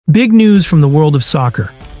Big news from the world of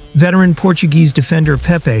soccer. Veteran Portuguese defender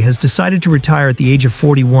Pepe has decided to retire at the age of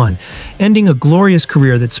 41, ending a glorious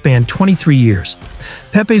career that spanned 23 years.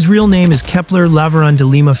 Pepe's real name is Kepler Laveran de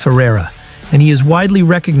Lima Ferreira, and he is widely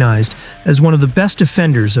recognized as one of the best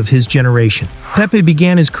defenders of his generation. Pepe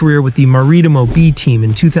began his career with the Maritimo B team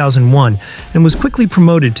in 2001 and was quickly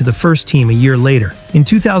promoted to the first team a year later. In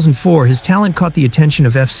 2004, his talent caught the attention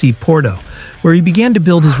of FC Porto, where he began to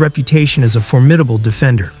build his reputation as a formidable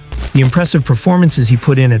defender. The impressive performances he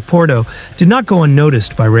put in at Porto did not go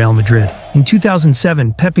unnoticed by Real Madrid. In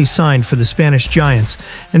 2007, Pepe signed for the Spanish Giants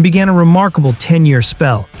and began a remarkable 10-year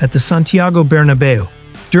spell at the Santiago Bernabeu.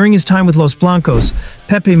 During his time with Los Blancos,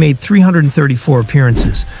 Pepe made 334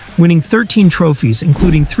 appearances, winning 13 trophies,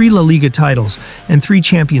 including 3 La Liga titles and 3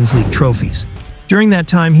 Champions League trophies. During that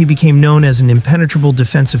time, he became known as an impenetrable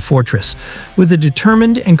defensive fortress, with a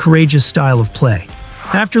determined and courageous style of play.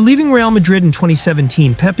 After leaving Real Madrid in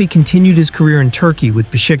 2017, Pepe continued his career in Turkey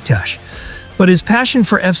with Besiktas. But his passion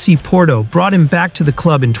for FC Porto brought him back to the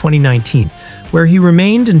club in 2019, where he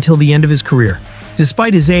remained until the end of his career.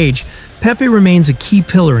 Despite his age, Pepe remains a key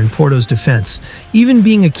pillar in Porto's defense, even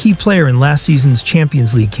being a key player in last season's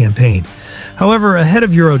Champions League campaign. However, ahead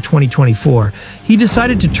of Euro 2024, he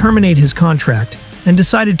decided to terminate his contract and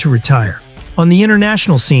decided to retire. On the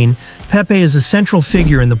international scene, Pepe is a central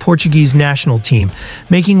figure in the Portuguese national team,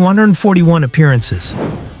 making 141 appearances.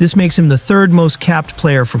 This makes him the third most capped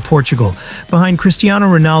player for Portugal, behind Cristiano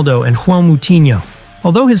Ronaldo and João Moutinho.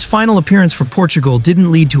 Although his final appearance for Portugal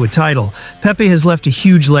didn't lead to a title, Pepe has left a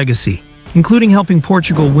huge legacy, including helping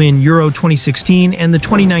Portugal win Euro 2016 and the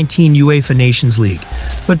 2019 UEFA Nations League.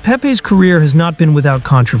 But Pepe's career has not been without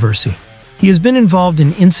controversy. He has been involved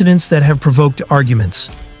in incidents that have provoked arguments.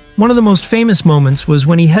 One of the most famous moments was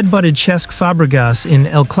when he headbutted Cesc Fabregas in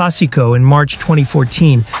El Clasico in March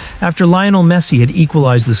 2014 after Lionel Messi had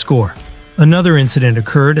equalized the score. Another incident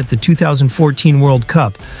occurred at the 2014 World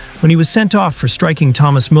Cup when he was sent off for striking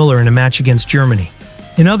Thomas Müller in a match against Germany.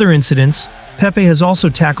 In other incidents, Pepe has also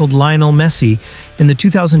tackled Lionel Messi in the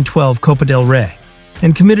 2012 Copa del Rey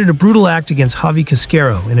and committed a brutal act against Javi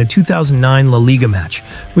Casquero in a 2009 La Liga match,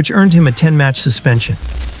 which earned him a 10-match suspension.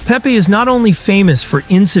 Pepe is not only famous for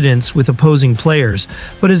incidents with opposing players,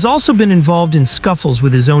 but has also been involved in scuffles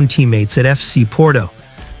with his own teammates at FC Porto.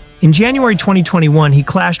 In January 2021, he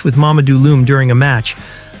clashed with Mamadou Loum during a match,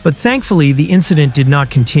 but thankfully the incident did not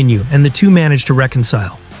continue and the two managed to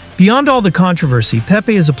reconcile. Beyond all the controversy,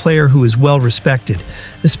 Pepe is a player who is well respected,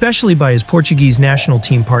 especially by his Portuguese national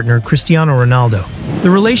team partner Cristiano Ronaldo. The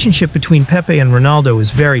relationship between Pepe and Ronaldo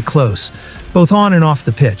is very close, both on and off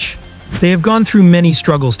the pitch. They have gone through many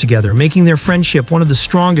struggles together, making their friendship one of the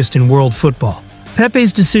strongest in world football.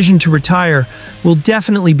 Pepe's decision to retire will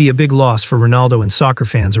definitely be a big loss for Ronaldo and soccer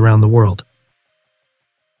fans around the world.